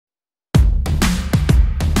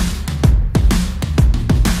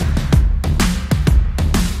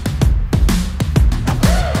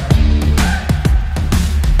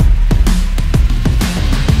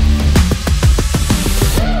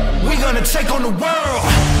on the world.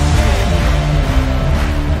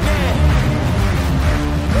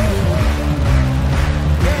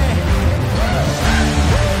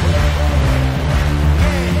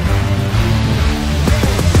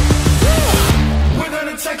 We're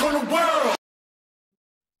gonna take on the world.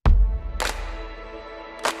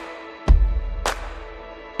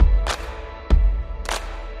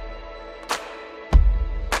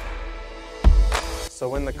 So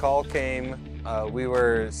when the call came, we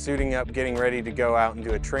were suiting up, getting ready to go out and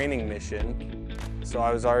do a training mission. So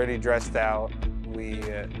I was already dressed out. We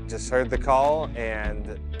just heard the call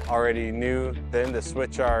and already knew then to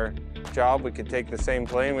switch our job. We could take the same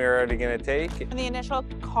plane we were already going to take. When the initial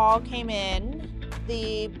call came in,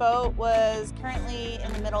 the boat was currently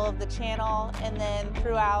in the middle of the channel, and then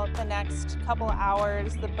throughout the next couple of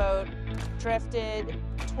hours, the boat drifted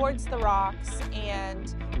towards the rocks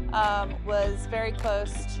and was very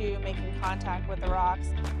close to making contact with the rocks.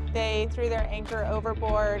 They threw their anchor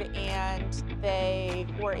overboard and they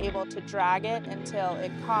were able to drag it until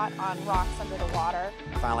it caught on rocks under the water.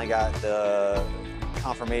 Finally got the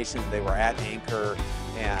confirmation that they were at anchor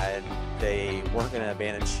and they weren't going to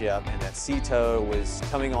abandon ship, and that Sea Tow was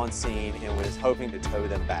coming on scene and was hoping to tow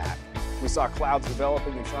them back. We saw clouds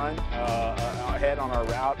developing in front, ahead on our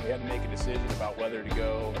route. We had to make a decision about whether to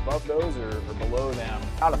go above those or below them.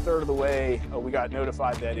 About a third of the way, we got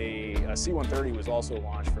notified that a C-130 was also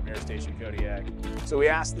launched from Air Station Kodiak. So we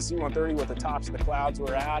asked the C-130 what the tops of the clouds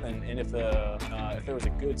were at, and if there was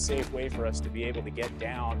a good, safe way for us to be able to get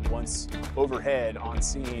down once overhead on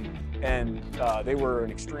scene. And they were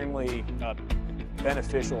an extremely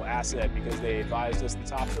beneficial asset because they advised us the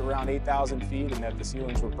tops were around 8,000 feet and that the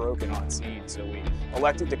ceilings were broken on scene. So we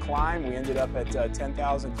elected to climb. We ended up at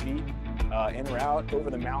 10,000 feet en route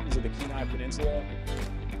over the mountains of the Kenai Peninsula.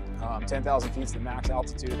 10,000 feet is the max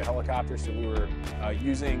altitude of the helicopter, so we were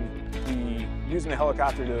using the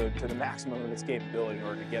helicopter to the maximum of its capability in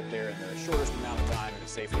order to get there in the shortest amount of time and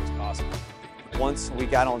as safely as possible. Once we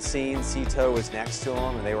got on scene, Sea Tow was next to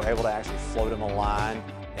them and they were able to actually float them a line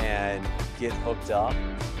and get hooked up.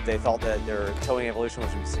 They thought that their towing evolution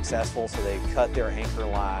was successful, so they cut their anchor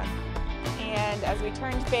line. And as we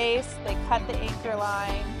turned base, they cut the anchor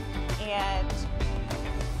line, and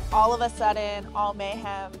all of a sudden, all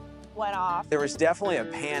mayhem went off. There was definitely a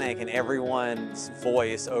panic in everyone's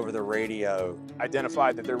voice over the radio.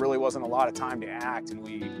 Identified that there really wasn't a lot of time to act, and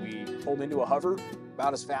we pulled into a hover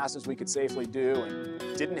about as fast as we could safely do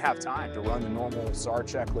and didn't have time to run the normal SAR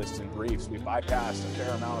checklists and briefs. We bypassed a fair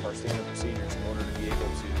amount of our standard procedures in order to be able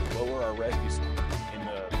to lower our rescue swim in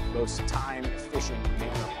the most time-efficient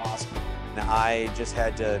manner possible. Now, I just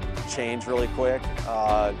had to change really quick,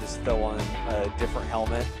 just throw on a different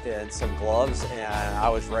helmet and some gloves, and I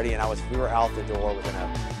was ready, and we were out the door within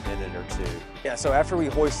a minute or two. Yeah, so after we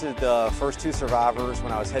hoisted the first two survivors,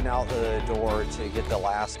 when I was heading out the door to get the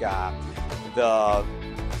last guy, the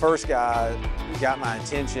first guy got my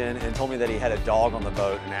attention and told me that he had a dog on the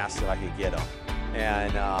boat and asked if I could get him.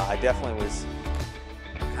 And I definitely was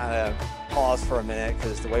kind of paused for a minute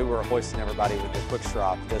because the way we were hoisting everybody with the quick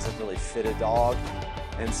strap doesn't really fit a dog.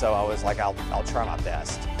 And so I was like, I'll try my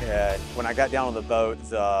best. And when I got down on the boat,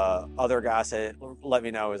 the other guy said, let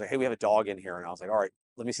me know. He was like, hey, we have a dog in here. And I was like, all right,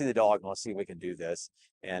 let me see the dog and let's see if we can do this.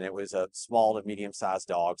 And it was a small to medium-sized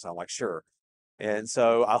dog. So I'm like, sure. And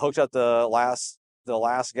so I hooked up the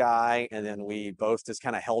last guy, and then we both just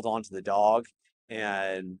kind of held on to the dog,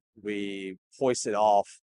 and we hoisted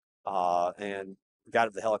off and got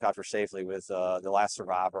up the helicopter safely with the last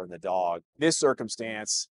survivor and the dog. This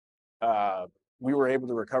circumstance, we were able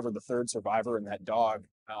to recover the third survivor and that dog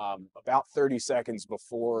about 30 seconds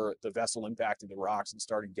before the vessel impacted the rocks and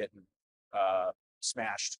started getting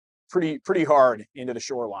smashed pretty hard into the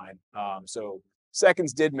shoreline. So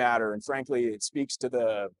seconds did matter, and frankly, it speaks to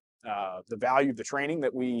the value of the training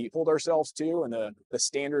that we hold ourselves to and the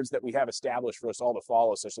standards that we have established for us all to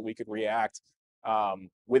follow, such that we could react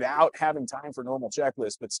without having time for normal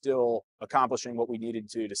checklists, but still accomplishing what we needed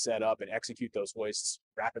to set up and execute those hoists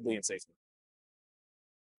rapidly and safely.